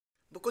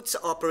Bukod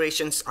sa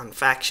operations on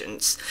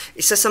fractions,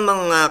 isa sa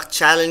mga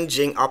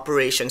challenging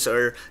operations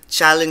or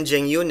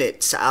challenging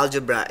unit sa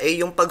algebra ay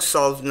yung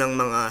pag-solve ng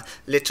mga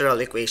literal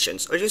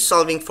equations or yung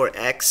solving for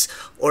x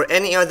or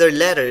any other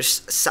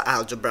letters sa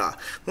algebra.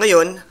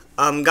 Ngayon,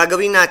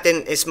 gagawin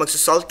natin is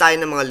magsosolve tayo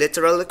ng mga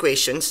literal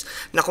equations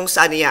na kung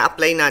saan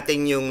i-apply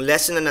natin yung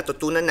lesson na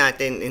natutunan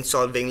natin in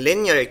solving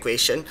linear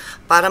equation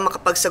para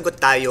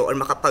makapagsagot tayo or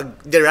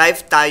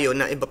makapag-derive tayo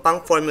ng iba pang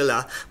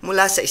formula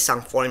mula sa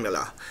isang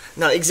formula.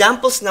 Now,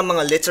 examples ng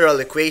mga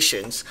literal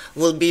equations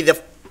will be the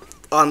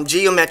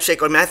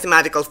geometric or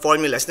mathematical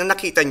formulas na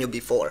nakita nyo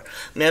before.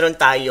 Meron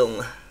tayong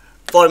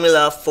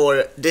formula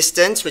for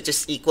distance which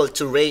is equal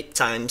to rate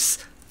times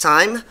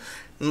time.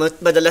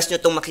 Madalas nyo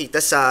itong makita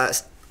sa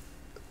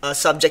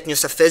subject nyo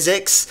sa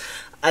physics.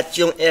 At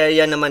yung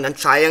area naman ng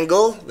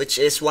triangle which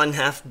is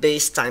 1/2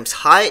 base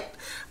times height.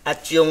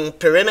 At yung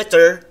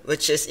perimeter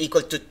which is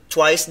equal to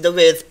twice the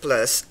width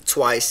plus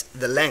twice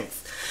the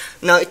length.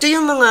 Now, ito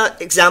yung mga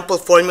example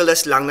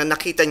formulas lang na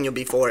nakita nyo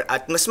before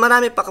at mas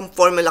marami pa kang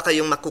formula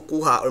kayong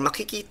makukuha or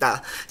makikita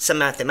sa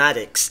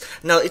mathematics.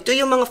 Now, ito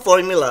yung mga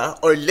formula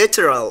or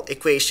literal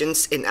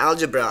equations in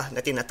algebra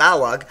na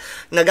tinatawag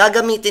na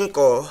gagamitin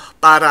ko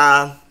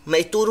para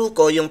maituro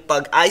ko yung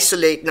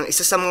pag-isolate ng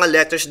isa sa mga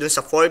letters dun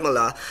sa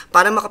formula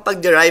para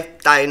makapag-derive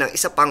tayo ng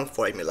isa pang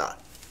formula.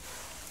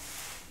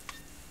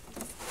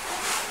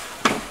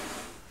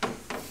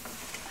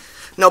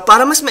 Now,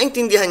 para mas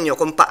maintindihan nyo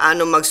kung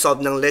paano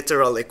mag-solve ng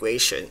literal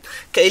equation,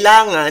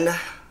 kailangan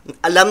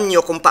alam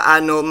nyo kung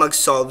paano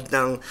mag-solve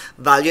ng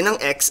value ng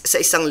x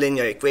sa isang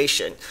linear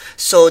equation.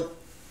 So,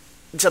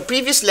 sa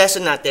previous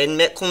lesson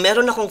natin, kung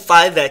meron akong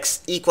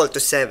 5x equal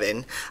to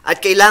 7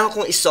 at kailangan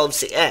kong isolve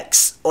si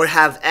x or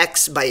have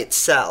x by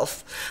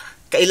itself,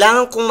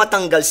 kailangan kong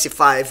matanggal si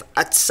 5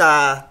 at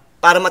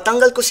para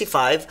matanggal ko si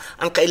 5,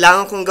 ang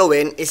kailangan kong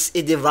gawin is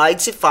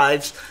i-divide si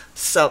 5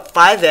 sa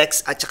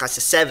 5x at saka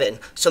sa 7.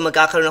 So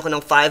magkakaroon ako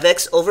ng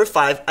 5x over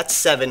 5 at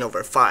 7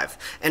 over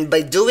 5. And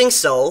by doing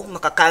so,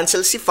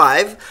 makakancel si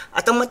 5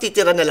 at ang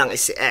matitira na lang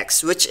is si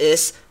x, which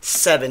is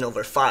 7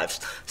 over 5.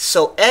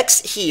 So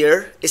x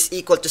here is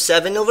equal to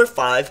 7 over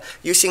 5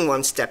 using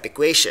one-step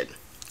equation.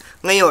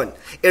 Ngayon,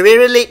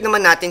 i-relate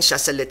naman natin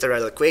siya sa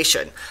literal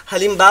equation.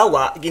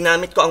 Halimbawa,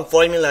 ginamit ko ang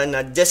formula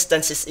na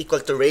distance is equal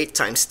to rate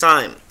times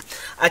time.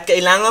 At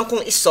kailangan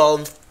kong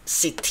isolve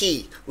si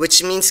t,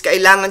 which means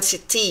kailangan si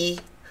t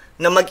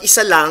na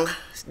mag-isa lang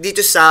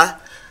dito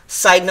sa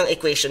side ng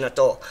equation na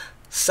to.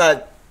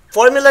 Sa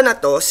formula na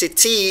to, si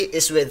t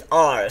is with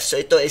r. So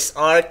ito is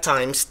r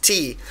times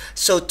t.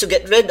 So to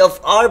get rid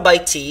of r by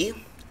t,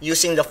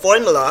 using the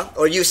formula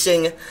or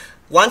using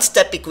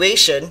one-step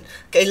equation,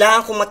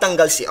 kailangan kong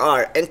matanggal si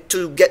r. And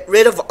to get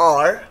rid of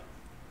r,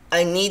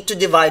 I need to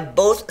divide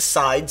both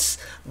sides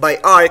by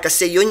r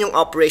kasi yun yung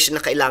operation na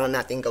kailangan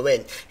natin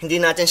gawin.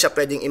 Hindi natin siya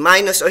pwedeng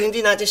i-minus or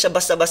hindi natin siya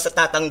basta-basta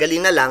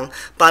tatanggalin na lang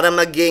para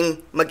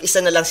mag-isa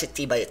na lang si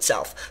t by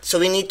itself. So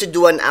we need to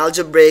do an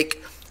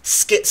algebraic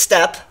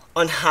step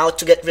on how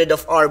to get rid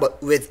of r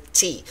with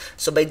t.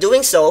 So by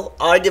doing so,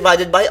 r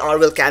divided by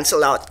r will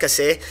cancel out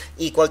kasi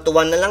equal to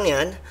 1 na lang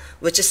yan,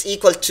 which is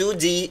equal to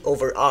d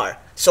over r.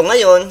 So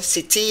ngayon,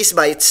 si t is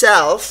by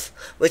itself,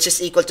 which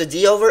is equal to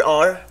d over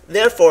r.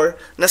 Therefore,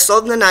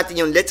 na-solve na natin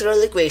yung literal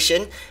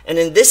equation. And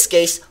in this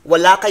case,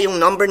 wala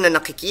kayong number na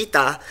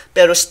nakikita,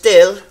 pero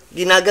still,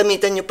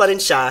 ginagamitan nyo pa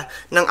rin siya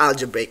ng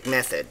algebraic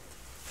method.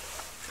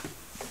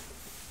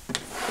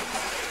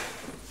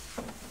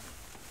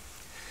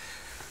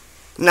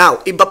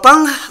 Now, iba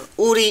pang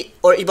uri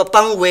or iba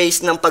pang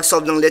ways ng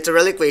pag-solve ng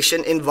literal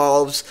equation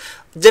involves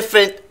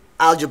different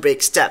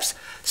algebraic steps.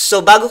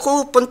 So, bago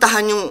ko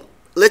puntahan yung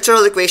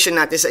literal equation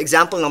natin sa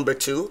example number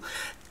 2,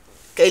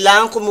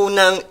 kailangan ko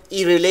munang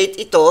i-relate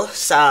ito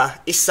sa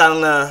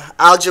isang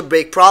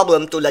algebraic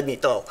problem tulad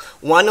nito.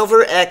 1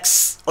 over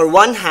x or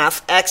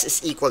 1/2 x is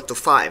equal to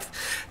 5.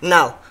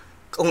 Now,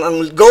 kung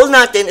ang goal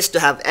natin is to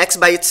have x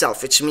by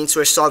itself, which means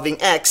we're solving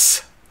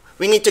x,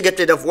 we need to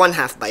get rid of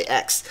 1/2 by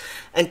x.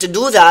 And to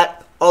do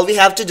that, all we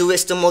have to do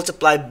is to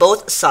multiply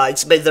both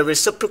sides by the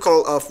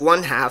reciprocal of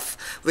 1/2,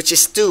 which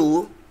is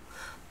 2,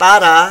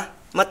 para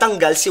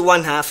matanggal si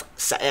 1/2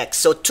 sa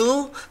x. So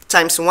 2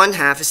 times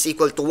 1/2 is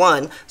equal to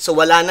 1. So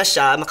wala na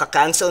siya,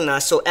 makakancel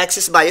na. So x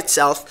is by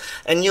itself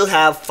and you'll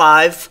have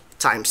 5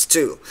 times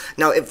 2.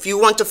 Now if you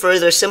want to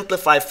further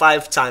simplify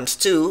 5 times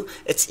 2,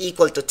 it's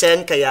equal to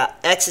 10. Kaya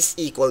x is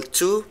equal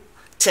to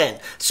 10.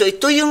 So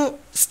ito yung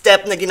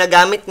step na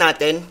ginagamit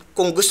natin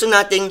kung gusto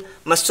nating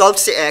ma-solve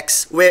si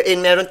x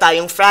wherein meron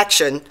tayong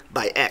fraction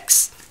by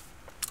x.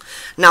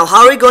 Now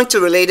how are we going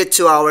to relate it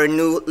to our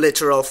new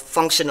literal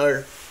function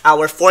or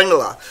our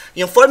formula?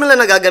 Yung formula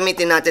na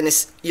gagamitin natin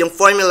is yung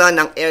formula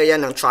ng area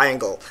ng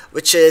triangle,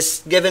 which is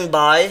given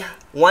by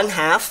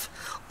 1/2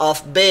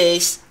 of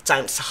base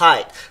times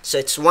height. So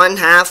it's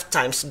 1/2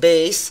 times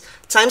base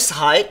times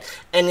height.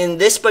 And in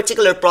this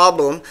particular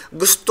problem,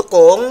 gusto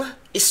kong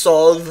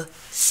isolve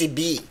si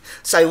b.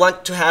 So I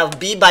want to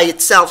have b by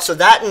itself. So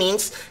that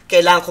means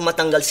kailangan ko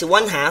matanggal si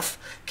 1/2,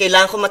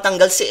 kailangan ko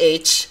matanggal si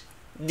h,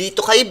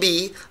 dito kay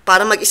B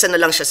para mag-isa na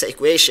lang siya sa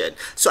equation.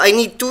 So, I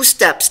need 2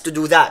 steps to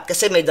do that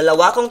kasi may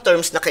dalawa kong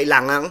terms na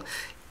kailangang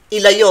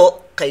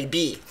ilayo kay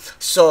B.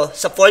 So,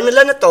 sa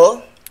formula na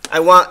to,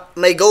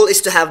 my goal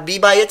is to have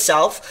B by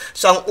itself.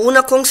 So, ang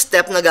una kong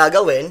step na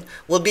gagawin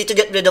will be to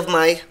get rid of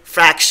my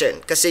fraction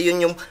kasi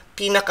yun yung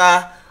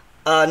pinaka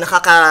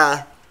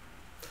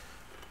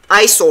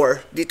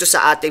eyesore dito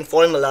sa ating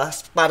formula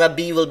para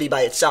B will be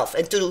by itself.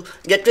 And to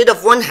get rid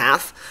of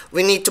 1/2,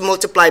 we need to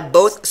multiply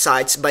both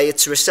sides by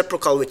its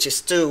reciprocal, which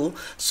is 2.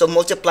 So,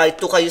 multiply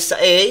 2 kayo sa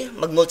A,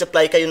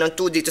 mag-multiply kayo ng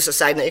 2 dito sa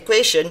side na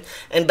equation,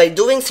 and by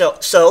doing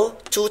so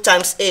 2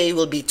 times A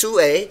will be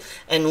 2A,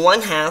 and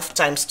 1/2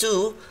 times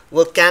 2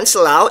 will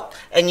cancel out,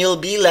 and you'll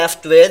be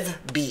left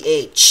with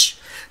BH.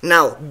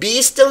 Now,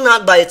 B is still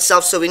not by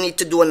itself, so we need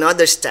to do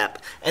another step,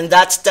 and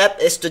that step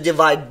is to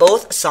divide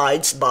both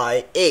sides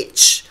by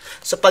H.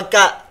 So,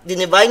 pagka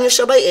dinivide nyo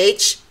siya by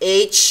H,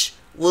 H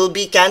will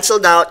be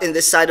cancelled out in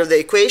this side of the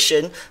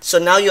equation.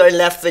 So, now you are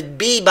left with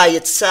B by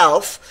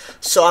itself.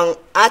 So, ang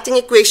ating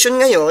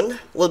equation ngayon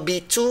will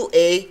be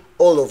 2A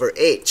all over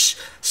H.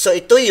 So,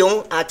 ito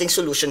yung ating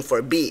solution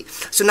for B.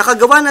 So,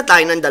 nakagawa na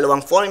tayo ng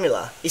dalawang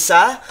formula.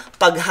 Isa,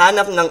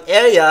 paghanap ng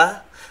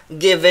area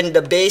given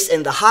the base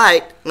and the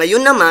height.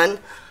 Ngayon naman,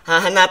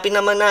 hahanapin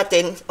naman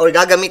natin or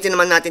gagamitin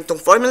naman natin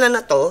itong formula na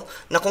to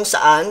na kung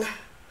saan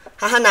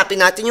hahanapin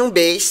natin yung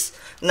base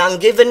na ang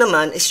given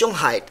naman is yung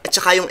height at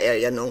saka yung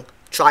area ng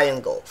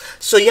triangle.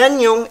 So,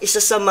 yan yung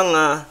isa sa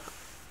mga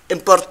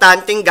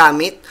importanteng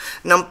gamit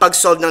ng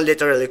pag-solve ng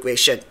literal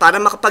equation para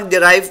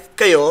makapag-derive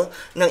kayo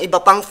ng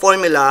iba pang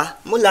formula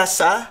mula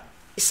sa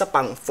isa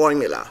pang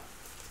formula.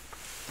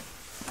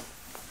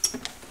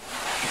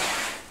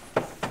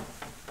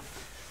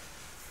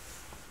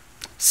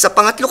 Sa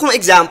pangatlo kong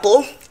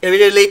example,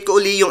 i-relate ko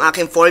uli yung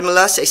aking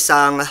formula sa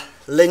isang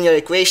linear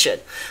equation.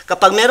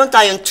 Kapag meron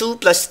tayong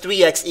 2 plus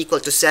 3x equal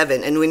to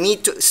 7 and we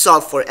need to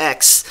solve for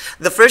x,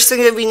 the first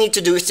thing that we need to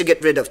do is to get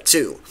rid of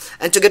 2.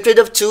 And to get rid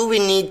of 2, we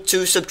need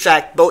to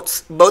subtract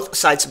both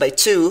sides by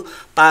 2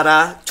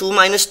 para 2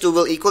 minus 2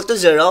 will equal to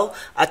 0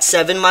 at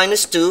 7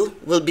 minus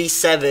 2 will be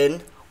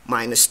 7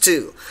 minus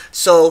 2.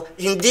 So,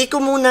 hindi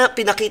ko muna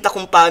pinakita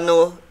kung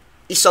paano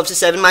i-solve si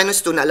 7 minus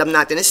 2 na alam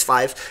natin is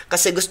 5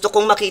 kasi gusto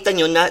kong makita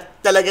nyo na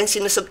talagang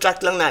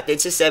sinusubtract lang natin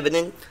si 7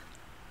 and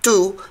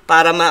 2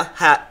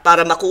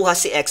 para makuha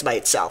si x by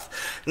itself.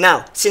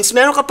 Now, since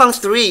meron ka pang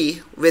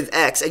 3 with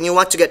x and you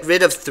want to get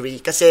rid of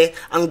 3 kasi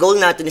ang goal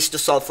natin is to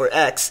solve for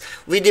x,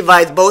 we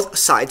divide both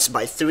sides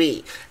by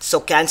 3. So,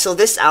 cancel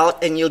this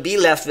out and you'll be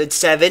left with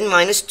 7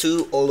 minus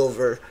 2 all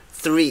over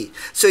 3.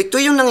 So,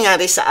 ito yung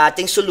nangyari sa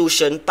ating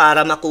solution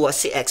para makuha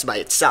si x by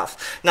itself.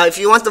 Now,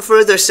 if you want to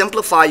further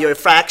simplify your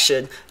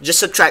fraction, just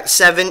subtract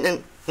 7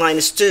 and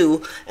minus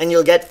 2 and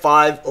you'll get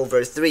 5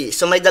 over 3.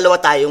 So, may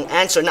dalawa tayong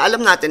answer na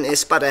alam natin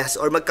is parehas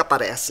or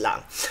magkaparehas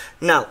lang.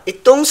 Now,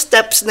 itong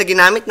steps na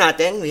ginamit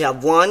natin, we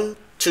have 1,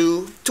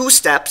 2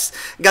 steps.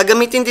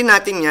 Gagamitin din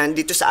natin yan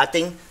dito sa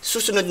ating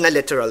susunod na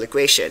literal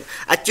equation.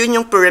 At yun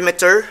yung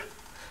perimeter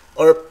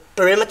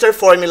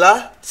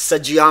formula sa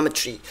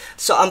geometry.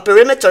 So, ang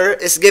perimeter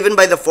is given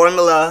by the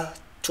formula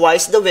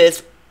twice the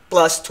width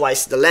plus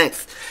twice the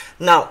length.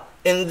 Now,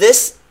 in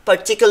this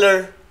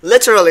particular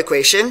literal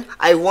equation,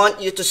 I want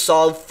you to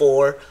solve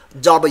for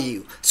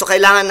W. So,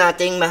 kailangan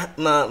nating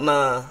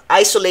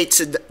ma-isolate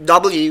si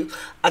W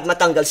at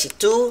matanggal si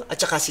 2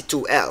 at saka si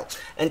 2L.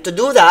 And to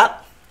do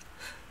that,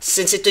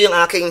 since ito yung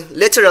aking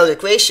literal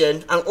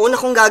equation, ang una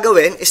kong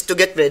gagawin is to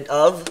get rid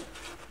of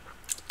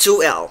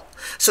 2L.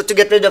 So, to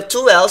get rid of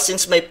 2L,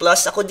 since may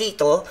plus ako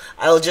dito,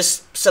 I'll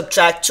just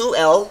subtract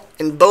 2L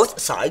in both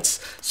sides.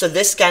 So,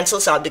 this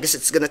cancels out because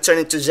it's going to turn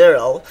into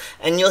 0.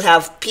 And you'll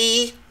have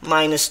P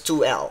minus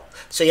 2L.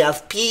 So, you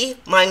have P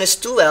minus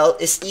 2L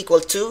is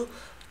equal to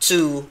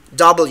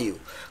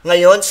 2W.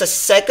 Ngayon, sa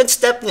second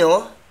step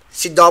nyo,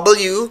 si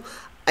W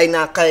ay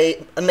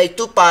may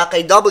 2 pa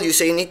kay W.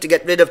 So, you need to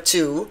get rid of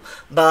 2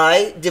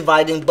 by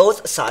dividing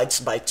both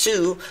sides by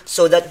 2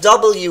 so that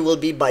W will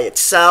be by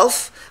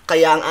itself.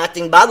 Kaya ang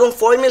ating bagong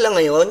formula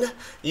ngayon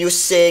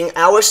using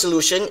our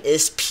solution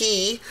is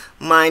P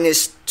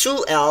minus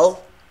 2L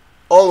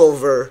all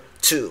over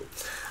 2.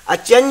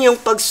 At yan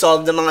yung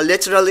pag-solve ng mga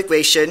literal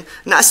equation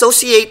na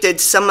associated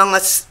sa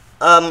mga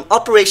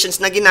operations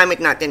na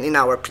ginamit natin in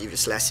our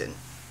previous lesson.